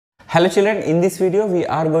Hello children, in this video we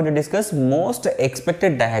are going to discuss most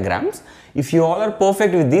expected diagrams. If you all are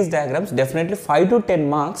perfect with these diagrams, definitely 5 to 10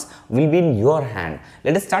 marks will be in your hand.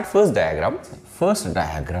 Let us start first diagram. First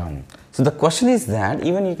diagram. So the question is that,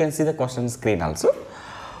 even you can see the question screen also.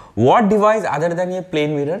 What device other than a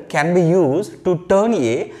plane mirror can be used to turn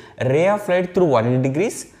a ray of light through 180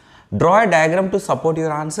 degrees? Draw a diagram to support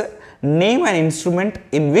your answer. Name an instrument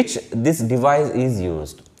in which this device is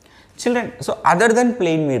used. Children, so other than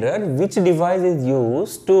plane mirror, which device is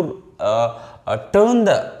used to turn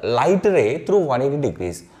the light ray through 180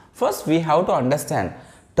 degrees? First, we have to understand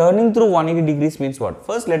turning through 180 degrees means what?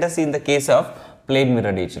 First, let us see in the case of plane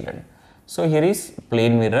mirror, dear children. So here is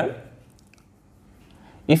plane mirror.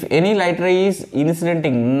 If any light ray is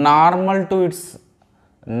incidenting normal to its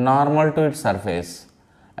surface,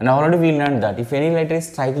 and already we learned that if any light ray is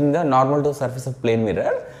striking the normal to surface of plane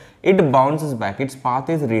mirror, it bounces back, its path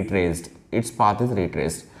is retraced,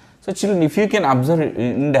 So children, if you can observe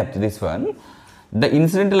in depth this one, the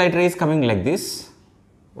incident light ray is coming like this,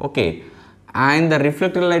 okay, and the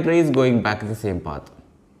reflected light ray is going back the same path.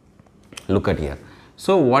 Look at here.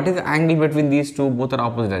 So what is the angle between these two? Both are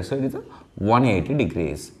opposite directions, so it is 180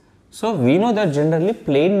 degrees. So we know that generally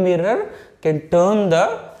plane mirror can turn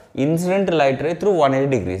the incident light ray through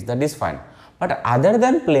 180 degrees, that is fine. But other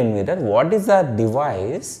than plane mirror, what is the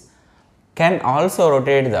device can also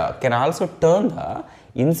turn the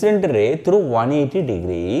incident ray through 180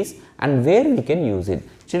 degrees, and where we can use it?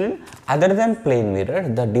 Children, other than plane mirror,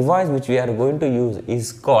 the device which we are going to use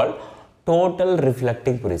is called total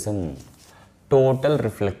reflecting prism. Total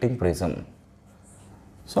reflecting prism.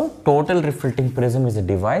 So total reflecting prism is a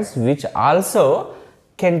device which also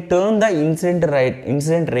can turn the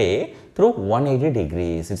incident ray through 180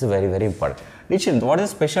 degrees. It's very important. What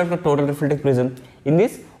is special for total reflecting prism? In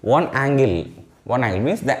this, one angle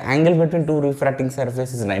means the angle between two refracting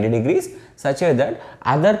surfaces is 90 degrees, such as that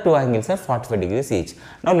other two angles are 45 degrees each.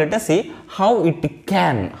 Now let us see how it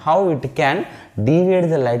can deviate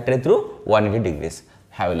the light ray through 180 degrees.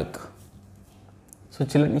 Have a look. So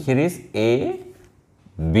children, here is A,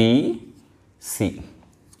 B, C.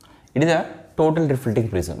 It is a total reflecting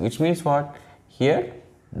prism, which means what? Here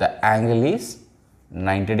the angle is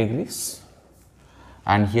 90 degrees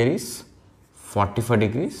and here is 45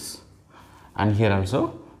 degrees and here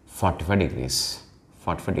also 45 degrees.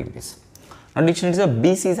 Now this is a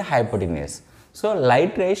BC is a hypotenuse. So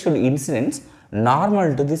light ray should incidence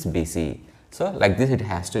normal to this BC. So like this it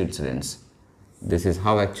has to incidence. This is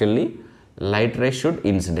how actually light ray should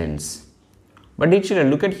incidence. But actually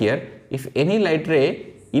look at here, if any light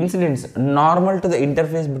ray incidence normal to the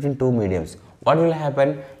interface between two mediums, what will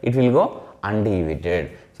happen? It will go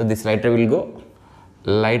undeviated. So this light ray will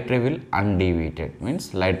undeviated,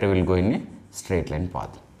 means light ray will go in a straight line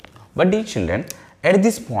path. But dear children, at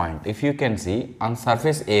this point, if you can see on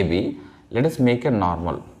surface AB, let us make a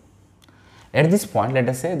normal. At this point, let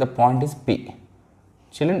us say the point is P.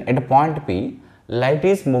 Children, at a point P, light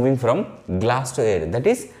is moving from glass to air, that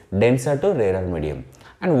is denser to rarer medium.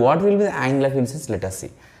 And what will be the angle of incidence? Let us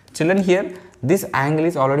see. Children, here this angle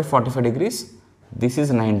is already 45 degrees, this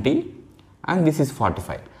is 90 and this is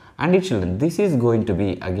 45. And children, this is going to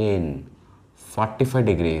be again 45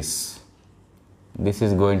 degrees. This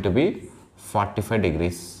is going to be 45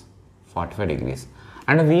 degrees.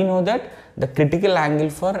 And we know that the critical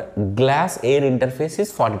angle for glass air interface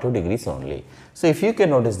is 42 degrees only. So if you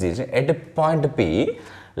can notice this, at a point P,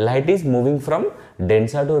 light is moving from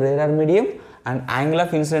denser to rarer medium and angle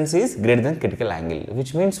of incidence is greater than critical angle,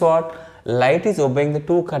 which means what? Light is obeying the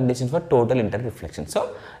two conditions for total internal reflection.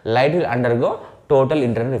 So light will undergo total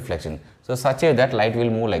internal reflection. So such a that light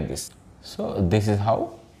will move like this. So this is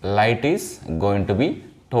how light is going to be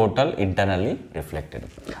total internally reflected.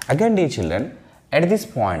 Again dear children, at this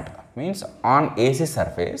point means on AC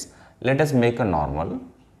surface, let us make a normal.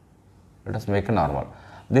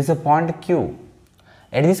 This is a point Q.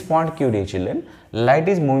 At this point Q, dear children, light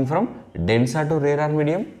is moving from denser to rarer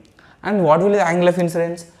medium. And what will be the angle of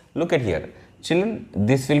incidence? Look at here. Children,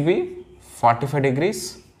 this will be 45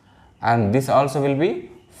 degrees and this also will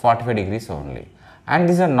be 45 degrees only. And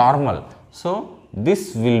this is a normal. So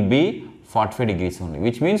this will be 45 degrees only,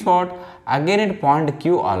 which means what? Again at point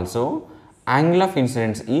Q also, angle of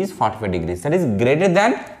incidence is 45 degrees, that is greater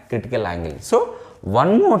than critical angle. So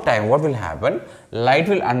one more time what will happen? Light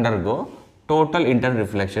will undergo total internal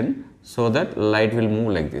reflection, so that light will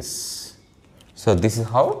move like this. So this is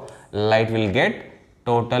how light will get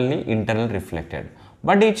totally internal reflected.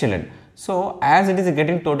 But dear children, so as it is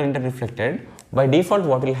getting total internal reflected, by default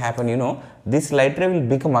what will happen, this light ray will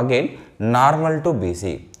become again normal to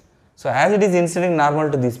BC. So as it is incident normal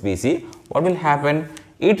to this BC, what will happen?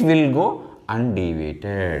 it will go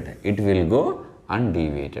undeviated. It will go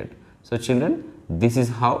undeviated. So children, this is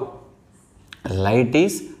how light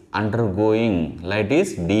is undergoing, light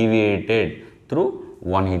is deviated through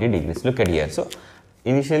 180 degrees. Look at here. So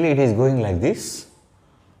initially it is going like this,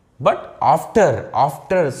 but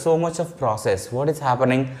after so much of process, what is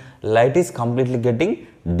happening? Light is completely getting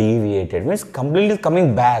deviated, means completely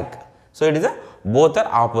coming back. So it is a both are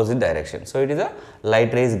opposite direction. So it is a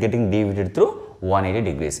light ray is getting deviated through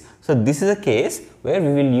 180 degrees. So this is a case where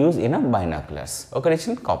we will use in a binoculars. Okay,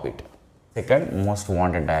 children, copy it. Second most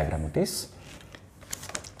wanted diagram it is.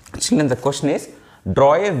 Children, the question is,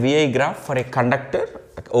 draw a VI graph for a conductor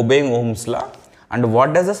obeying Ohm's law, and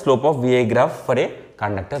what does the slope of VI graph for a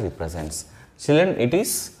conductor represents? Children, it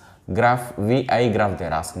is graph VI graph they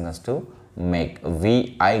are asking us to make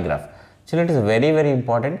VI graph. Children, it is very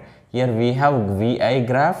important. Here we have VI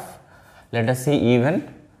graph. Let us see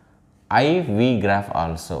even IV graph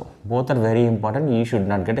also. Both are very important. You should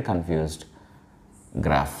not get confused.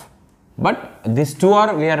 Graph. But these two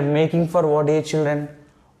are we are making for what age, children?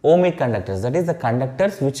 Ohmic conductors. That is the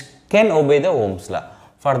conductors which can obey the Ohm's law.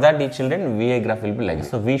 For that, each children, VI graph will be like this.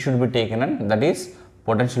 So V should be taken on, that is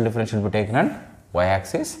potential difference should be taken on y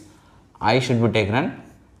axis. I should be taken on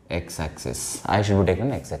x axis. I should be taken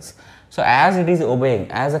on x axis. So as it is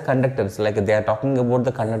obeying, as a conductor, like they are talking about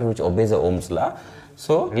the conductor which obeys the Ohm's law.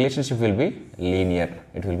 So relationship will be linear.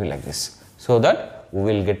 It will be like this. So that we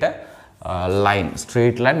will get a line,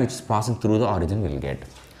 straight line which is passing through the origin. We will get.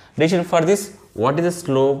 Decision for this. What is the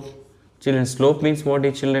slope? Children, slope means what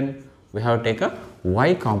is, children? We have to take a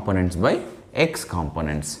y components by x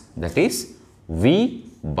components, that is V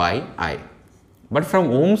by I. But from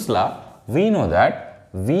Ohm's law, we know that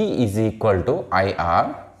V is equal to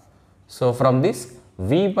IR. So from this,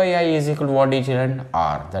 V by I is equal to what is, children?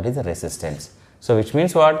 R, that is the resistance. So which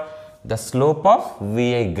means what? The slope of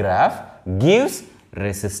VI graph gives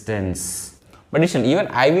resistance. But even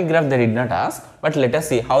IV graph they did not ask, but let us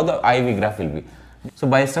see how the IV graph will be. So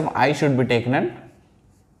by this time I should be taken on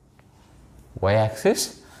y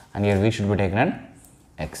axis and here V should be taken on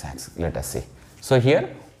x axis. Let us see. So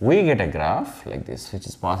here we get a graph like this which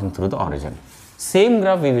is passing through the origin. Same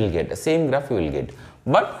graph we will get, same graph we will get.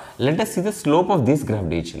 But let us see the slope of this graph,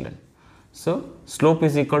 dear children. So slope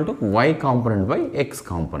is equal to y component by x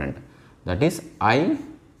component, that is I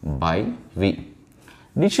by V.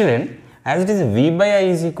 Dear children, as it is V by I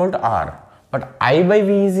is equal to R, but I by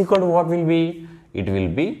V is equal to what will be? It will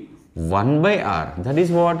be 1 by R. That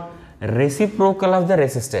is what? Reciprocal of the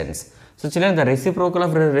resistance. So children, the reciprocal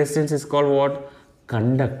of resistance is called what?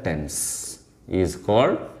 Conductance. Is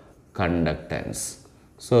called conductance.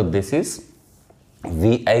 So this is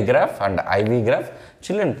VI graph and IV graph.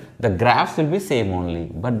 Children, the graphs will be same only,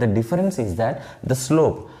 but the difference is that the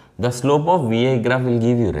slope of VI graph will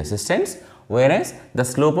give you resistance, whereas the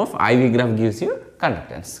slope of IV graph gives you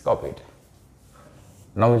conductance. Copy it.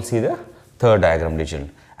 Now we will see the third diagram, dear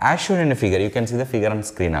children. As shown in the figure, you can see the figure on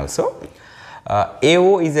screen also.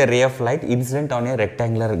 AO is a ray of light incident on a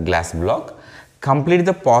rectangular glass block. Complete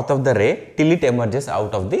the path of the ray till it emerges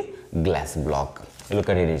out of the glass block. Look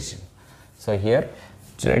at it. So here,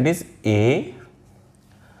 it is A,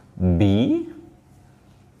 B,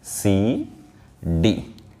 C,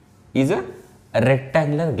 D is a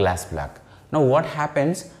rectangular glass block. Now what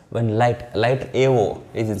happens when light AO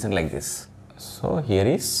is incident like this? So here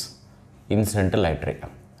is incidental light ray.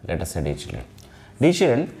 Let us say, dear children. Dear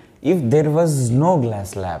children, if there was no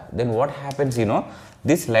glass slab, then what happens,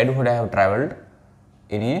 this light would have travelled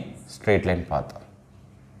in a straight line path.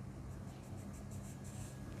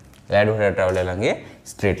 Light would have travelled along a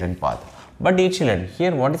straight line path. But dear children,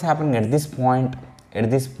 here what is happening at this point,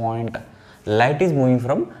 light is moving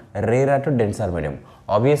from rarer to denser medium.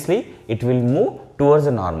 Obviously, it will move towards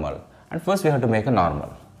the normal. And first we have to make a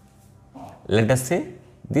normal. Let us say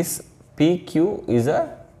this PQ is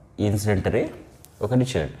a incident ray. Okay, dear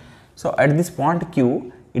children. So at this point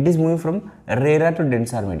Q, it is moving from rarer to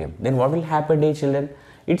denser medium. Then what will happen, dear children?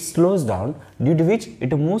 It slows down, due to which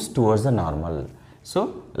it moves towards the normal.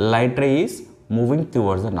 So light ray is moving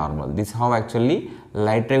towards the normal. This is how actually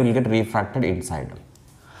light ray will get refracted inside.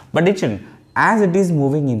 But dear children, as it is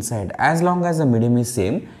moving inside, as long as the medium is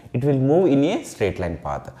same, it will move in a straight line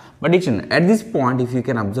path. But dear children, at this point, if you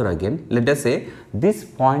can observe again, let us say this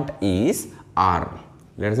point is R.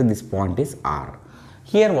 Let us say this point is R.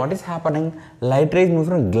 Here what is happening? Light rays move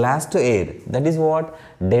from glass to air. That is what?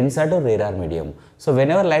 Denser to rarer medium. So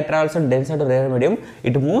whenever light travels from denser to rarer medium,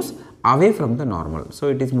 it moves away from the normal. So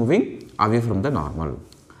it is moving away from the normal.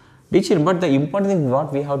 Dear children, but the important thing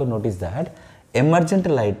what we have to notice that emergent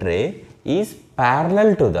light ray is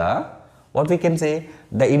parallel to the What we can say?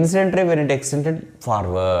 The incident ray when it extended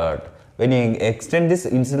forward, when you extend this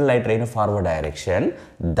incident light ray in a forward direction,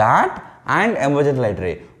 that and emergent light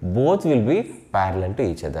ray both will be parallel to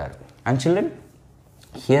each other. And children,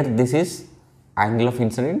 here this is angle of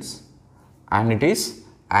incidence and it is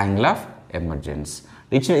angle of emergence.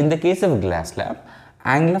 In the case of glass slab,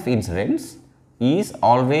 angle of incidence is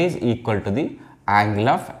always equal to the angle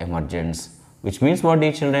of emergence, which means what,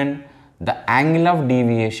 dear children? The angle of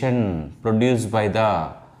deviation produced by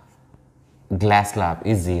the glass slab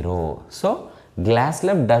is 0. So, glass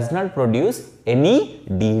slab does not produce any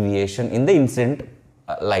deviation in the incident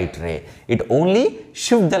light ray. It only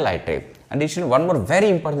shifts the light ray. And one more very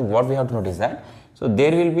important thing what we have to notice that, so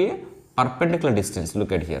there will be a perpendicular distance.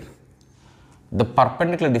 Look at here. The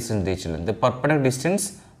perpendicular distance, dear children, the perpendicular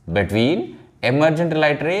distance between emergent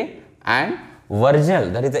light ray and virginal,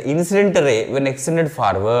 that is the incident ray when extended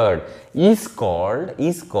forward, is called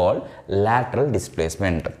lateral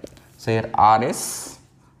displacement. So here RS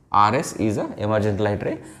is a emergent light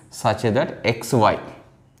ray such that XY,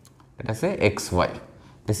 let us say XY,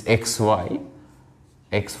 this XY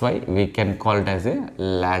we can call it as a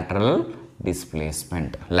lateral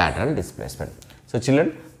displacement. So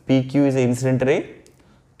children, PQ is an incident ray,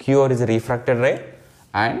 QR is a refracted ray,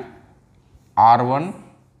 and R1,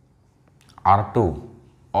 R2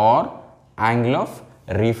 or angle of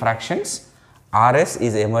refractions. RS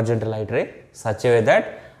is emergent light ray such a way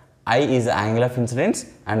that I is the angle of incidence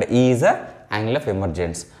and E is the angle of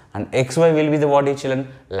emergence, and XY will be the what, children?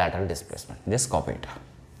 Lateral displacement. Just copy it.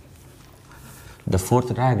 The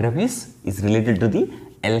fourth diagram is related to the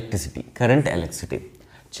electricity, current electricity.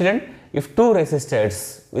 Children, if two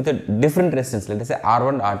resistors with a different resistance, let us say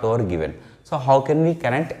R1, R2 are given. So, how can we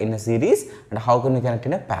connect in a series and how can we connect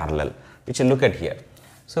in a parallel? Which you look at here.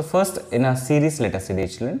 So, first in a series, let us say, dear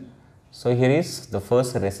children. So, here is the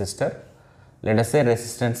first resistor. Let us say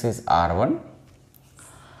resistance is R1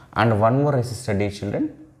 and one more resistor, dear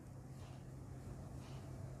children.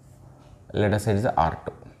 Let us say it is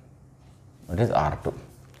R2. It is R2.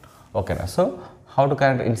 Okay, now, so how to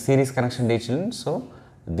connect in series connection, dear children? So,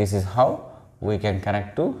 this is how we can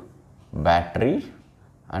connect to battery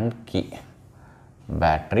and key,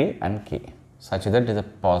 such that it is a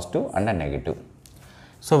positive and a negative.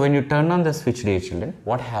 So, when you turn on the switch, dear children,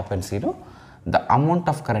 what happens, the amount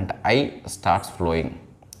of current I starts flowing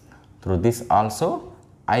through this also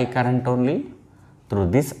I current only,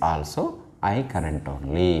 through this also I current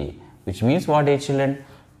only, which means what, dear children?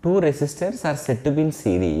 Two resistors are said to be in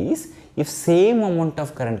series if same amount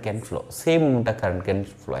of current can flow,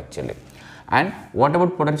 actually. And what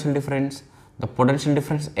about potential difference? The potential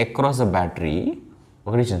difference across the battery,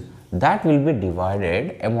 okay, that will be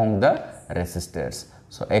divided among the resistors.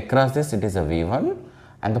 So, across this it is a V1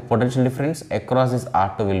 and the potential difference across this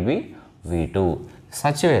R2 will be V2,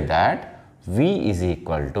 such a way that V is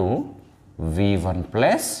equal to V1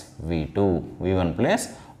 plus V2,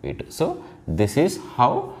 So, this is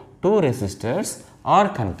how two resistors are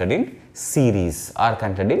connected in series,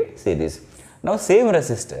 Now, same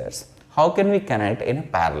resistors, how can we connect in a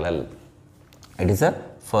parallel? It is a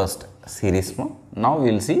first series mode. Now,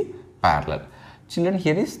 we will see parallel. Children,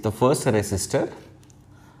 here is the first resistor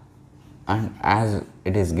and as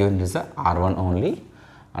it is given is a R1 only,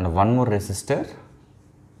 and one more resistor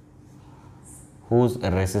whose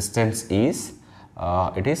resistance is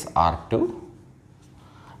it is R2,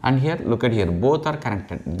 and here look at here, both are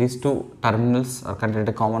connected. These two terminals are connected at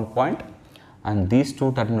a common point and these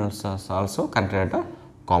two terminals are also connected at a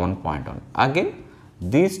common point only. Again,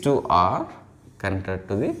 these two are connected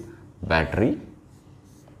to the battery,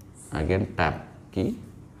 again tap key.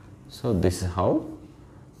 So, this is how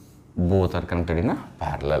both are connected in a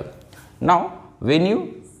parallel. Now, when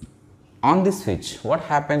you on this switch, what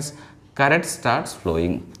happens? Current starts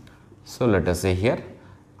flowing. So, let us say here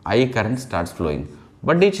I current starts flowing,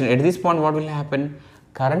 but at this point what will happen?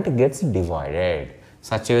 Current gets divided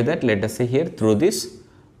such a way that, let us say here, through this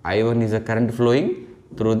I1 is a current flowing,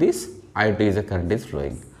 through this I2 is a current is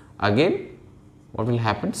flowing. Again, what will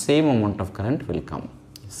happen? Same amount of current will come.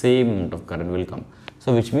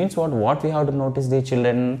 So, which means what we have to notice, the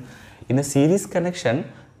children, in a series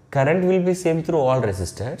connection, current will be same through all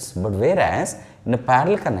resistors, but whereas in a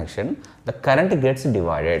parallel connection, the current gets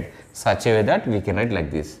divided such a way that we can write like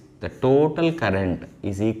this: the total current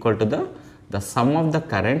is equal to the sum of the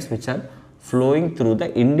currents which are flowing through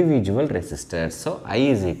the individual resistors. So, I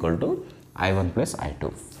is equal to I1 plus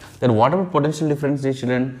I2. Then what about potential difference, dear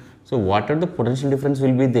children? So, whatever the potential difference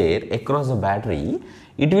will be there across the battery,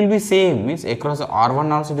 it will be same, means across the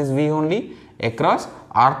R1 also it is V only, across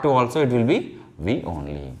R2 also it will be V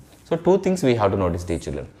only. So, two things we have to notice, dear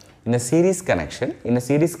children. In a series connection,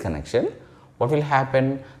 what will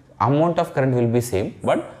happen? Amount of current will be same,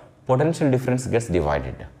 but potential difference gets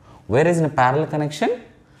divided. Whereas in a parallel connection,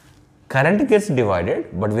 current gets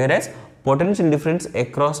divided, but whereas potential difference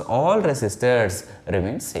across all resistors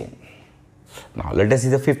remains same. Now let us see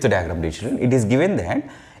the fifth diagram, dear children. It is given that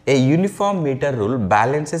a uniform meter rule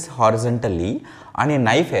balances horizontally on a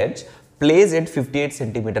knife edge placed at 58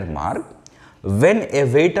 centimeter mark when a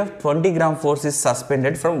weight of 20 gram force is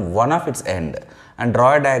suspended from one of its end, and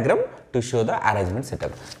draw a diagram to show the arrangement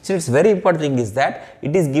setup. So it's very important thing is that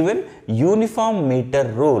it is given uniform meter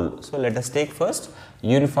rule. So let us take first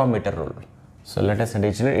uniform meter rule. So let us say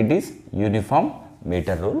it is uniform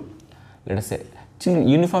meter rule. Let us say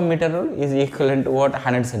uniform meter rule is equivalent to what?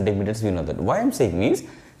 100 centimeters. We know that. Why I am saying means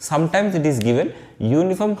sometimes it is given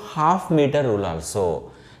uniform half meter rule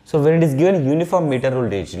also. So when it is given uniform meter rule,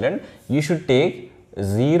 dear children, you should take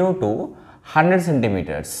 0 to 100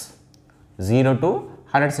 centimeters. 0 to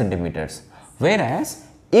 100 centimeters. Whereas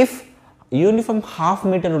if uniform half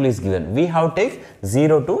meter rule is given, we have to take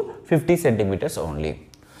 0 to 50 centimeters only.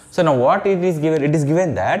 So now what it is given? It is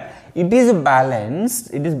given that it is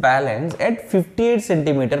balanced at 58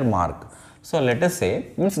 centimeter mark. So let us say,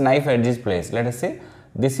 means knife edge is placed. Let us say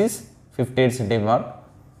this is 58 centimeter mark.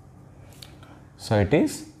 So it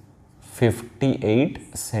is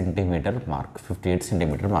 58 centimeter mark, 58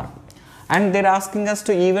 centimeter mark. And they are asking us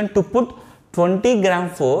to even to put 20 gram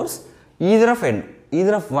force either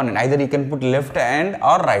of one end. Either you can put left hand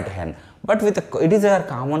or right hand. But with it is a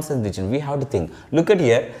common sense decision. We have to think. Look at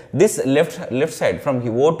here. This left side from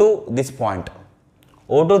O to this point,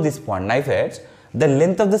 knife edge, the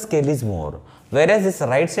length of the scale is more. Whereas this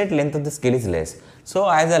right side length of the scale is less. So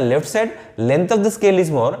as the left side length of the scale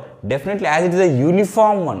is more, definitely as it is a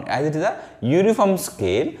uniform one, as it is a uniform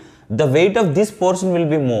scale, the weight of this portion will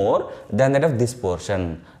be more than that of this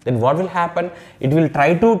portion. Then what will happen? It will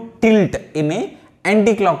try to tilt in a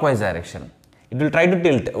anti-clockwise direction. It will try to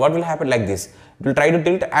tilt. What will happen like this? It will try to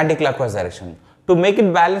tilt anti-clockwise direction. To make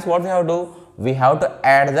it balance, what we have to do? We have to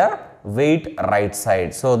add the weight right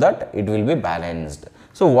side so that it will be balanced.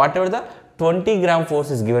 So whatever the 20 gram force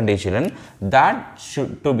is given, dear children, that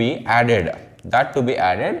should to be added. That to be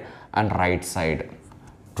added and right side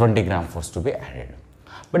 20 gram force to be added.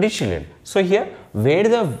 But dear children, so here where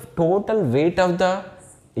the total weight of the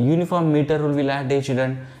uniform meter rule will add, dear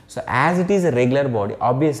children. So as it is a regular body,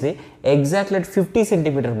 obviously exactly at 50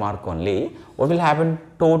 centimeter mark only, what will happen?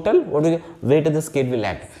 Total what will weight of the scale will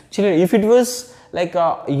act. Children, if it was like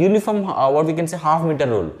a uniform, what we can say half meter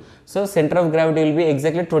rule, so center of gravity will be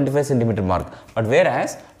exactly 25 centimeter mark. But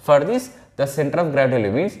whereas for this, the center of gravity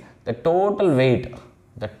means the total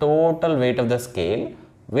weight of the scale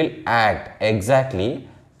will act exactly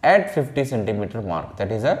at 50 centimeter mark.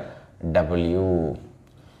 That is a W.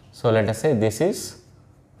 So let us say this is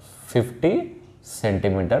 50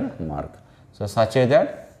 centimeter mark. So such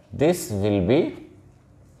that this will be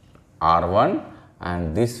R1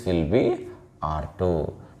 and this will be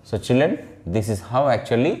R2. So children, this is how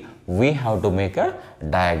actually we have to make a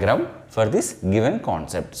diagram for this given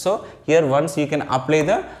concept. So here once you can apply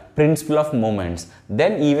the principle of moments,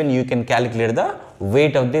 then even you can calculate the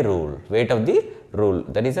weight of the rule.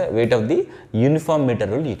 That is a weight of the uniform meter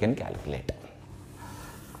rule you can calculate.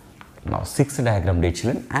 Now sixth diagram, dear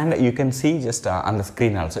children, and you can see just on the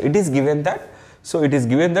screen also. It is given that,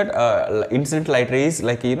 incident light ray is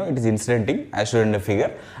like, it is incidenting as shown in the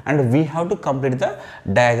figure, and we have to complete the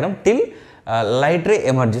diagram till light ray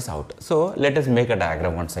emerges out. So let us make a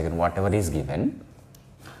diagram once again, whatever is given.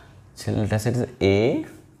 So let us say it is A,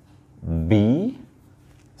 B,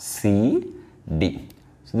 C, D.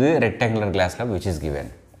 So this is a rectangular glass slab which is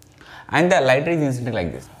given, and the light ray is incidenting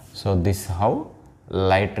like this. So this is how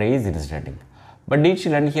light ray is incidenting. But dear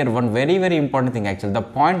children, here one very important thing actually, the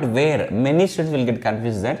point where many students will get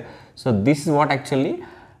confused is that, so this is what actually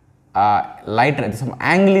light ray, some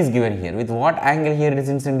angle is given here. With what angle here it is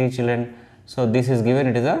incident, dear children? So this is given,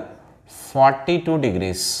 it is a 42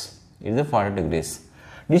 degrees. It is a 42 degrees.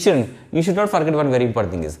 Dear children, you should not forget one very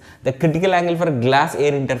important thing is, the critical angle for glass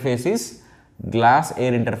air interface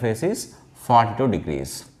is 42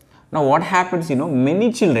 degrees. Now what happens,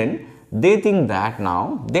 many children, they think that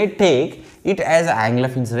now they take it as an angle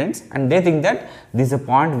of incidence, and they think that this is a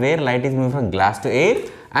point where light is moving from glass to air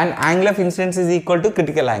and angle of incidence is equal to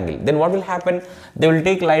critical angle. Then what will happen? They will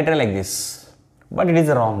take light ray like this. But it is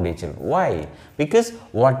wrong, dear children. Why? Because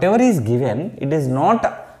whatever is given, it is not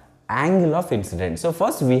angle of incidence. So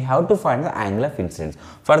first we have to find the angle of incidence.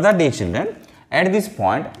 For that, dear children, at this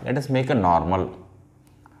point, let us make a normal.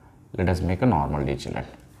 Dear children.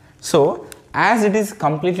 So as it is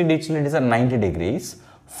completely, dear children, it is a 90 degrees.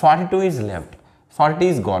 42 is left. 40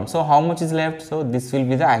 is gone. So how much is left? So this will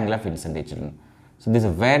be the angle of incidence, dear children. So this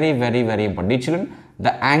is very important. Dear children,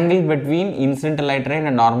 the angle between incident light ray and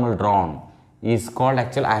a normal drawn is called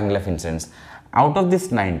actual angle of incidence. Out of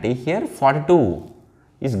this 90, here 42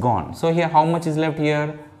 is gone. So here how much is left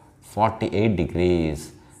here? 48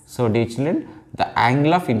 degrees. So dear children, the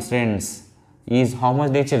angle of incidence is how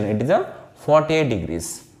much, dear children? It is a 48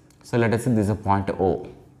 degrees. So let us say this is a point O.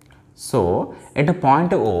 So at a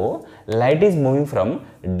point O, light is moving from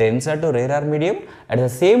denser to rarer medium. At the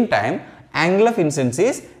same time, angle of incidence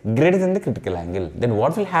is greater than the critical angle. Then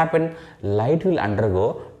what will happen? Light will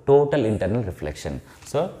undergo total internal reflection.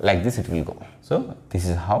 So like this it will go. So this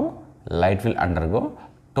is how light will undergo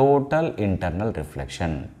total internal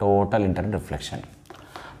reflection. Total internal reflection.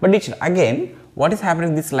 But again, what is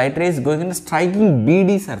happening? This light ray is going and striking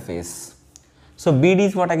BD surface. So BD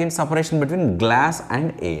is what? Again, separation between glass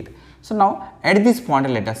and air. So now at this point,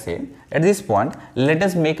 let us say, at this point, let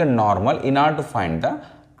us make a normal in order to find the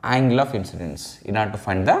angle of incidence. In order to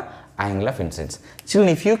find the angle of incidence. Children,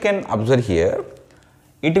 if you can observe here,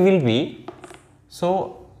 it will be,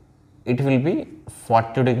 so it will be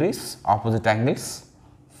 42 degrees, opposite angles,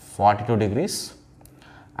 42 degrees,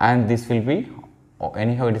 and this will be,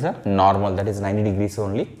 anyhow it is a normal, that is 90 degrees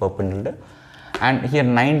only, perpendicular, and here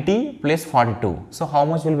 90 plus 42. So how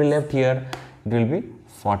much will be left here? It will be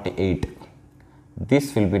 48.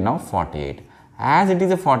 This will be now 48. As it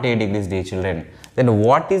is a 48 degrees, dear children, then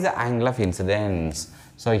what is the angle of incidence?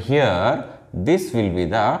 So here this will be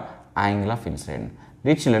the angle of incidence.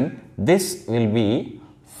 Dear children, this will be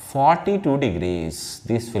 42 degrees.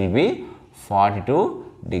 This will be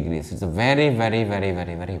 42 degrees. It's a very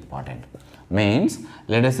important. Means,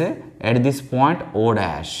 let us say at this point O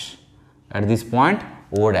dash, at this point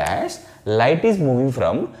O dash, light is moving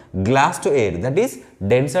from glass to air, that is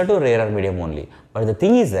denser to rarer medium only. But the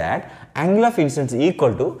thing is that angle of incidence is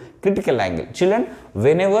equal to critical angle. Children,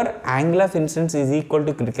 whenever angle of incidence is equal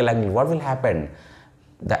to critical angle, what will happen?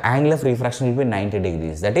 The angle of refraction will be 90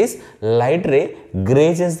 degrees. That is, light ray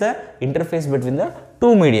grazes the interface between the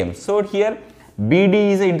two mediums. So here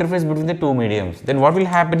BD is the interface between the two mediums. Then what will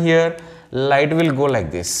happen here? Light will go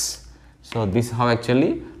like this. So this is how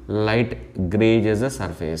actually light grazes the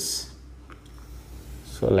surface.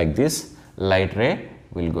 So like this, light ray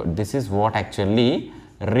will go. This is what actually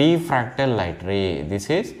refractal light ray. This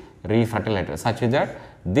is refractal light ray. Such that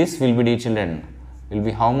this will be, dear children, will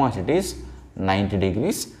be how much? It is 90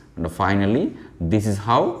 degrees. And finally, this is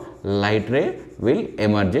how light ray will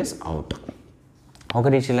emerges out. Okay,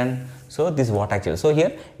 dear children. So this is what actually. So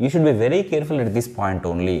here you should be very careful at this point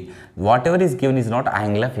only. Whatever is given is not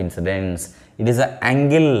angle of incidence. It is an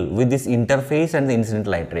angle with this interface and the incident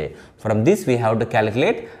light ray. From this we have to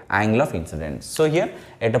calculate angle of incidence. So here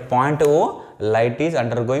at a point O, light is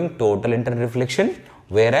undergoing total internal reflection,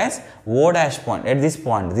 whereas O dash point, at this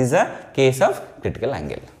point, this is a case of critical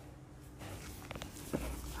angle.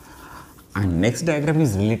 And next diagram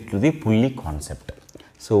is related to the pulley concept.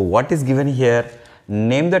 So what is given here?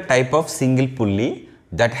 Name the type of single pulley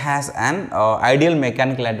that has an ideal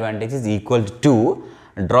mechanical advantage is equal to,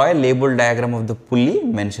 draw a label diagram of the pulley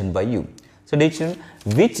mentioned by you. So, dear children,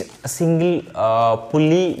 which single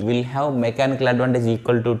pulley will have mechanical advantage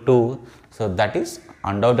equal to 2? So, that is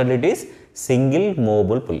undoubtedly it is single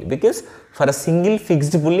movable pulley, because for a single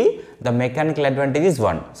fixed pulley the mechanical advantage is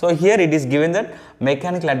 1. So, here it is given that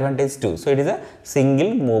mechanical advantage 2. So, it is a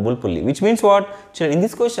single movable pulley, which means what? Children, in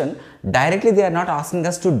this question directly they are not asking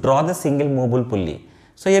us to draw the single movable pulley.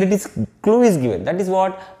 So, here it is clue is given, that is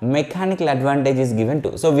what mechanical advantage is given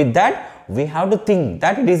to. So, with that we have to think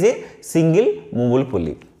that it is a single movable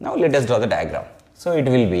pulley. Now, let us draw the diagram. So, it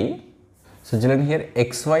will be, so children, here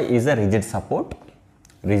XY is a rigid support.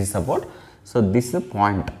 So, this is the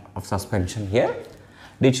point of suspension here,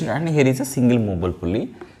 dear children, and here is a single movable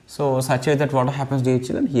pulley. So, such a that what happens, dear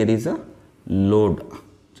children, here is a load.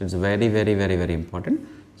 So, it is very important.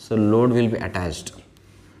 So, load will be attached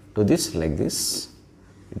to this like this.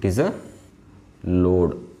 It is a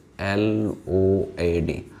load,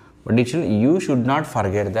 L-O-A-D. But dear children, you should not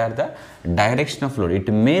forget that the direction of load, it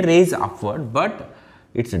may raise upward, but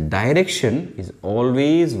its direction is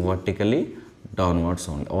always vertically downwards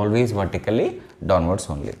only,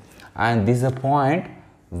 and this is a point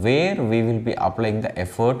where we will be applying the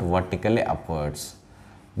effort vertically upwards.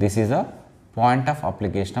 This is a point of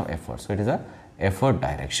application of effort. So, it is a effort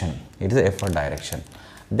direction.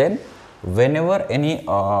 Then whenever any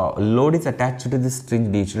load is attached to this string,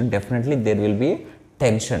 dear children, definitely there will be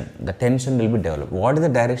tension. The tension will be developed. What is the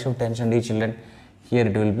direction of tension, dear children? Here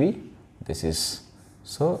it will be, this is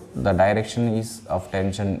So the direction is of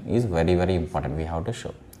tension is very important, we have to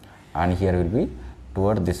show, and here will be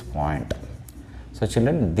toward this point. So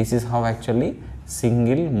children, this is how actually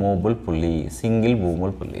single movable pulley.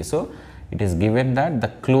 So it is given that the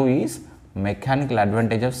clue is mechanical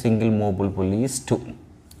advantage of single movable pulley is 2.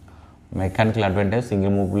 Mechanical advantage single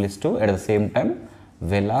movable pulley is 2. At the same time,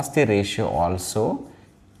 velocity ratio also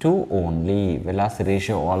 2 only. Velocity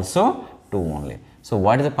ratio also 2 only. So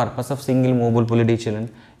what is the purpose of single movable pulley,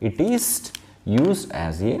 children? It is used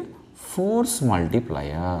as a force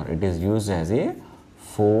multiplier. It is used as a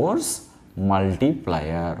force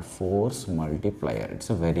multiplier. It's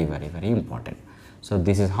a very important. So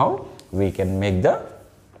this is how we can make the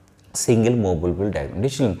single movable pulley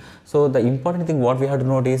diagram. So the important thing what we have to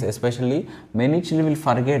note is, especially many children will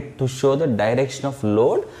forget to show the direction of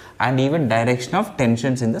load and even direction of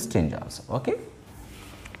tensions in the string also. Okay.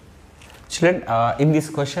 Children, in this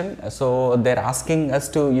question, so they are asking us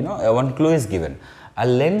to, one clue is given. A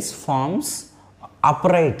lens forms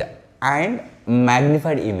upright and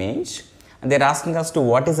magnified image, and they are asking us to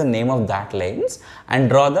what is the name of that lens and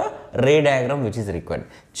draw the ray diagram which is required.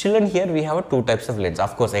 Children, here we have two types of lens.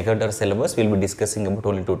 Of course, according to our syllabus, we will be discussing about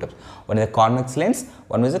only two types. One is a convex lens,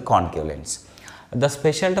 one is a concave lens. The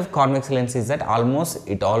specialty of convex lens is that almost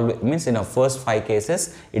it always means in the first 5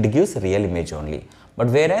 cases it gives real image only. But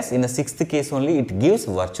whereas in the 6th case only it gives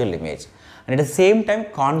virtual image, and at the same time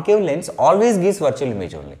concave lens always gives virtual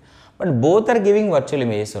image only. But both are giving virtual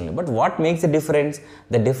images only. But what makes the difference?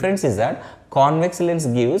 The difference is that convex lens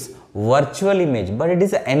gives virtual image, but it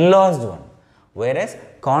is an enlarged one, whereas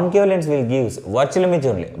concave lens will gives virtual image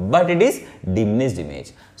only, but it is diminished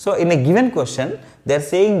image. So in a given question, they are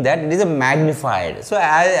saying that it is a magnified. So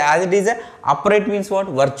as it is a upright means what?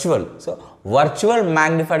 Virtual. So virtual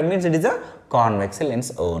magnified means it is a convex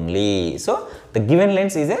lens only. So the given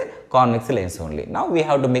lens is a convex lens only. Now we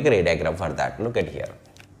have to make a ray diagram for that. Look at here.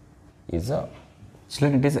 Is a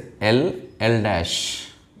children, it is L dash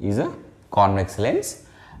is a convex lens,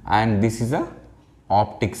 and this is a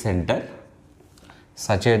optic center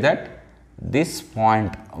such that this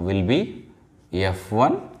point will be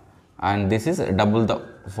f1 and this is double the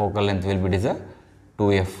focal length will be, it is a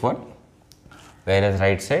 2f1, whereas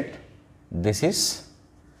right side this is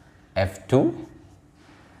f2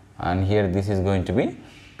 and here this is going to be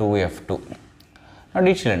 2f2. Now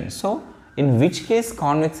dear children, so in which case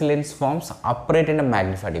convex lens forms upright and a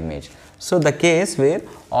magnified image? So the case where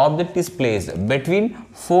object is placed between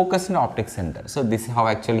focus and optic center. So this is how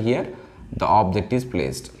actually here the object is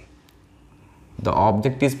placed. The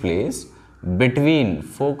object is placed between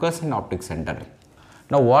focus and optic center.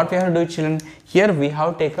 Now what we have to do, children? Here we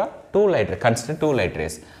have to take a two light ray. Consider two light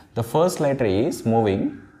rays. The first light ray is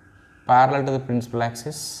moving parallel to the principal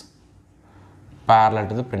axis. Parallel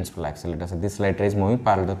to the principal axis. Let us say this light ray is moving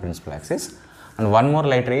parallel to the principal axis, and one more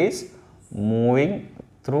light ray is moving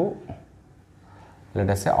through, let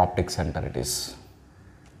us say, optic center. It is,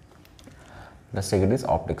 let's say it is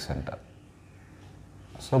optic center.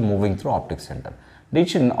 So moving through optic center.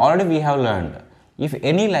 Already we have learned, if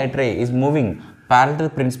any light ray is moving parallel to the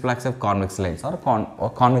principal axis of convex lens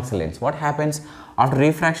or convex lens, what happens? After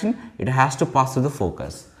refraction, it has to pass through the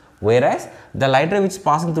focus. Whereas the light ray which is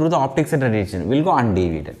passing through the optic center region will go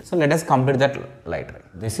undeviated. So let us complete that light ray.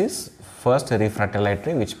 This is first refracted light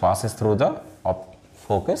ray which passes through the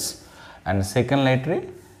focus, and second light ray,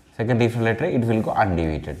 second refracted light ray, it will go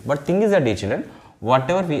undeviated. But thing is that, dear children,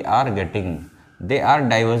 whatever we are getting, they are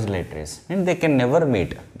diverged light rays, and they can never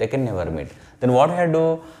meet. Then what we have to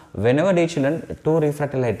do? Whenever, dear children, two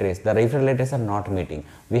refracted light rays, the refracted light rays are not meeting,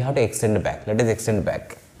 we have to extend back. Let us extend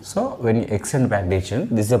back. So when you extend back, dear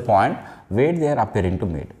children, this is a point where they are appearing to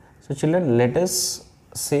meet. So children, let us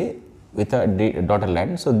say with a dotted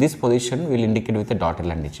line. So this position will indicate with a dotted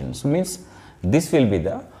line, dear children. So means this will be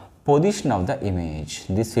the position of the image.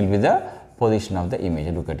 This will be the position of the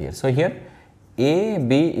image. Look at here. So here A,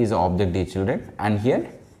 B is the object, dear children, and here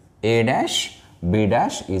A dash, B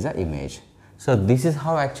dash is the image. So this is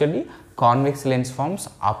how actually convex lens forms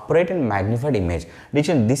upright and magnified image.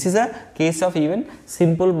 This is a case of even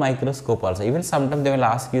simple microscope also. Even sometimes they will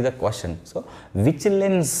ask you the question. So which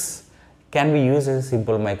lens can be used as a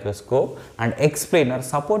simple microscope, and explain or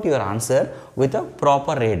support your answer with a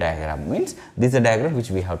proper ray diagram. Means this is a diagram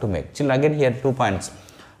which we have to make. Children, again here 2 points.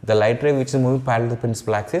 The light ray which is moving parallel to the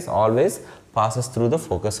principal axis always passes through the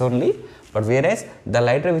focus only, but whereas the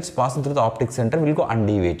light ray which is passing through the optic center will go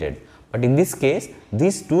undeviated. But in this case,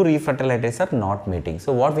 these two refracted light rays are not meeting.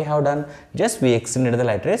 So what we have done, just we extended the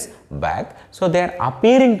light rays back, so they are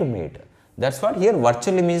appearing to meet. That's what here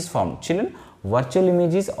virtual image is formed. Children, virtual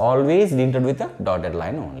image is always denoted with a dotted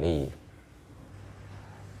line only.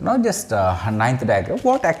 Now just ninth diagram,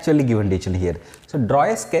 what actually given teacher here. So draw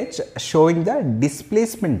a sketch showing the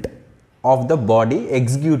displacement of the body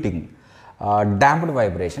executing damped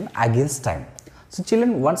vibration against time. So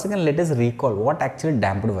children, once again let us recall what actually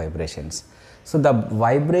damped vibrations. So the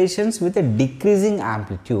vibrations with a decreasing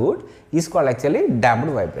amplitude is called actually damped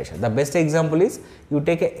vibration. The best example is you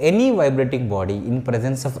take any vibrating body in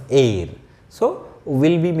presence of air. So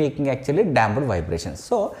will be making actually damped vibrations.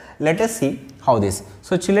 So let us see how this.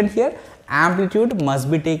 So children, here amplitude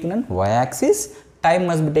must be taken on y-axis, time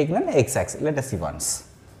must be taken on x-axis. Let us see once.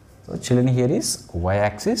 So children, here is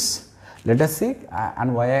y-axis. Let us see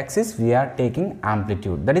on y-axis we are taking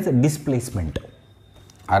amplitude, that is a displacement,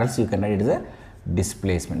 or else you can write it as a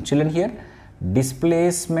displacement. Children, here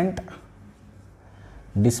displacement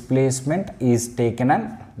is taken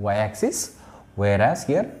on y-axis, whereas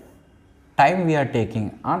here time we are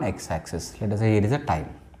taking on x-axis. Let us say here is a time.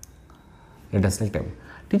 Let us take time.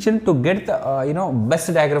 Teacher, to get the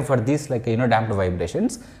best diagram for this, like damped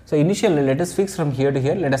vibrations. So initially let us fix from here to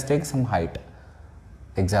here. Let us take some height.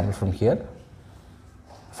 Example from here.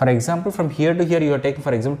 For example, from here to here you are taking,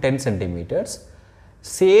 for example, 10 centimeters.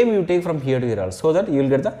 Same you take from here to here also, so that you will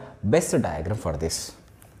get the best diagram for this.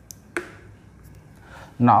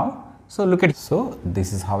 Now, so look at, so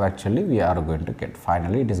this is how actually we are going to get.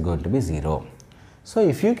 Finally, it is going to be 0. So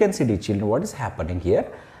if you can see the children, what is happening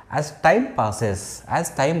here? As time passes,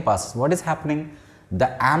 what is happening?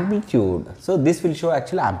 The amplitude. So this will show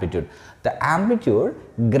actually amplitude. The amplitude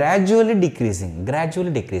gradually decreasing.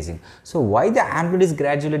 So why the amplitude is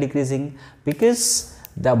gradually decreasing? Because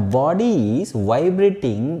the body is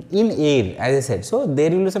vibrating in air, as I said. So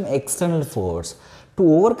there will be some external force. To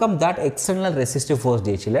overcome that external resistive force,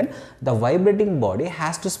 dear children, the vibrating body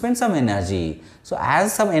has to spend some energy. So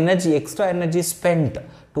as some energy, extra energy is spent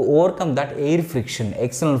to overcome that air friction,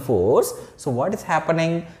 external force. So what is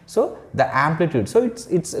happening? So the amplitude, so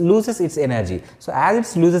it loses its energy. So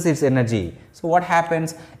as it loses its energy, so what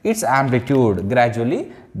happens? Its amplitude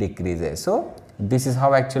gradually decreases. So this is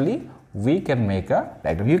how actually we can make a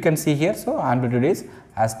diagram. You can see here, so amplitude is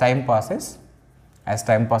as time passes,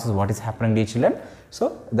 what is happening, dear children?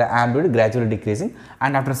 So the amplitude gradually decreasing,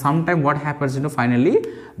 and after some time what happens, finally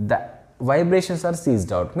the vibrations are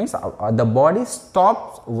ceased out, means the body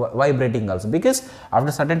stops vibrating also, because after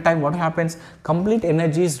certain time what happens, complete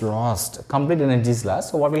energy is lost.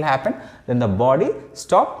 So what will happen? Then the body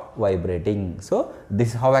stop vibrating. So this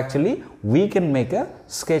is how actually we can make a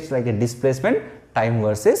sketch like a displacement, time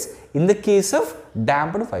versus in the case of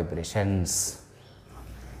damped vibrations.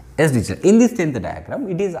 Yes, teacher, in this 10th diagram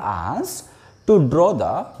it is asked to draw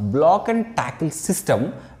the block and tackle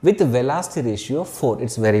system with velocity ratio of 4.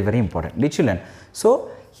 It's very important, dear children.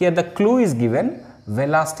 So here the clue is given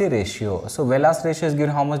velocity ratio. So velocity ratio is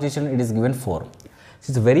given how much, dear children? It is given 4.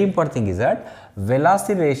 So the very important thing is that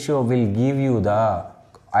velocity ratio will give you the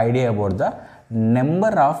idea about the number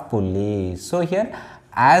of pulleys. So here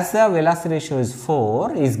as the velocity ratio is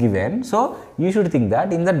 4 is given, so you should think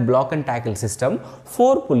that in that block and tackle system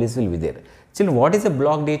 4 pulleys will be there. Children, what is a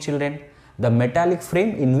block, dear children? The metallic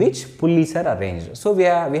frame in which pulleys are arranged. So we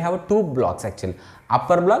have two blocks actually,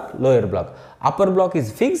 upper block, lower block. Upper block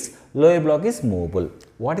is fixed, lower block is movable.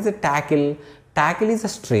 What is a tackle? Tackle is a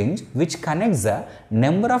string which connects the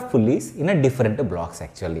number of pulleys in a different blocks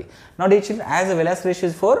actually. Now dear children, as the velocity ratio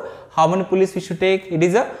is 4, how many pulleys we should take? It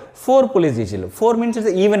is a 4 pulleys, dear children. 4 means it's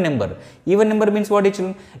an even number. Even number means what, dear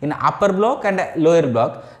children? In upper block and lower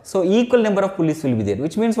block, so equal number of pulleys will be there,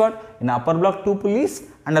 which means what? In upper block 2 pulleys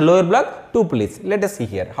and a lower block 2 pulleys. Let us see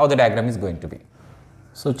here how the diagram is going to be.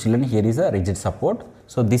 So children, here is a rigid support.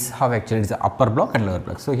 So this is how actually it is the upper block and lower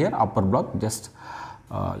block. So here upper block just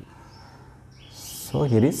so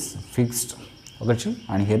here is fixed, okay children,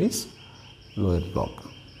 and here is lower block.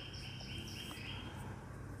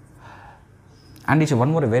 And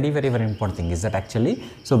one more very important thing is that actually,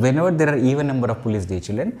 so whenever there are even number of pulleys, dear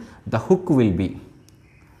children, the hook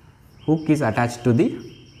is attached to the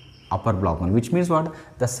upper block one, which means what?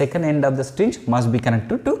 The second end of the string must be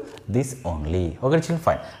connected to this only. Okay children,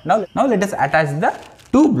 fine. Now let us attach the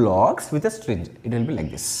 2 blocks with a string. It will be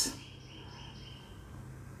like this.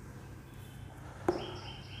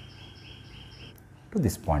 To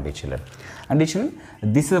this point, dear children. And dear children,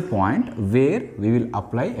 this is a point where we will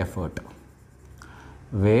apply effort.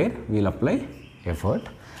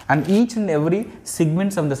 And each and every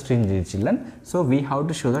segments of the string, dear children, so we have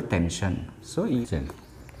to show the tension. So each and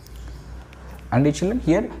dear children,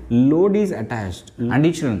 here load is attached, and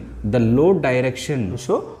dear children, the load direction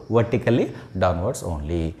show vertically downwards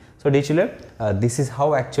only. So dear children, this is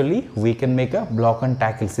how actually we can make a block and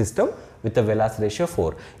tackle system with the velocity ratio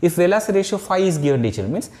 4. If velocity ratio 5 is given to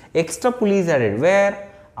children, means extra pulley is added. Where?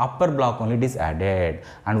 Upper block only it is added.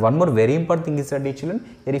 And one more very important thing is that children,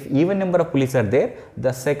 here if even number of pulleys are there,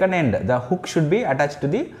 the second end, the hook should be attached to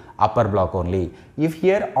the upper block only. If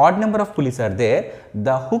here odd number of pulleys are there,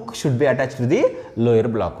 the hook should be attached to the lower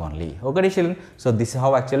block only. Okay children, so this is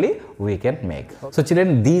how actually we can make. So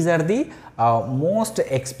children, these are the most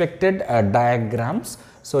expected diagrams.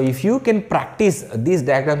 So if you can practice these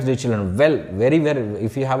diagrams with children well, very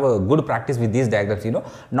if you have a good practice with these diagrams,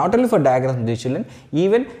 not only for diagrams with children,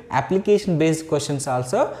 even application based questions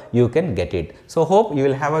also you can get it. So hope you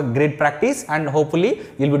will have a great practice, and hopefully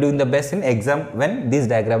you will be doing the best in exam when these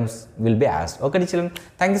diagrams will be asked. Okay children,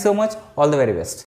 thank you so much, all the very best.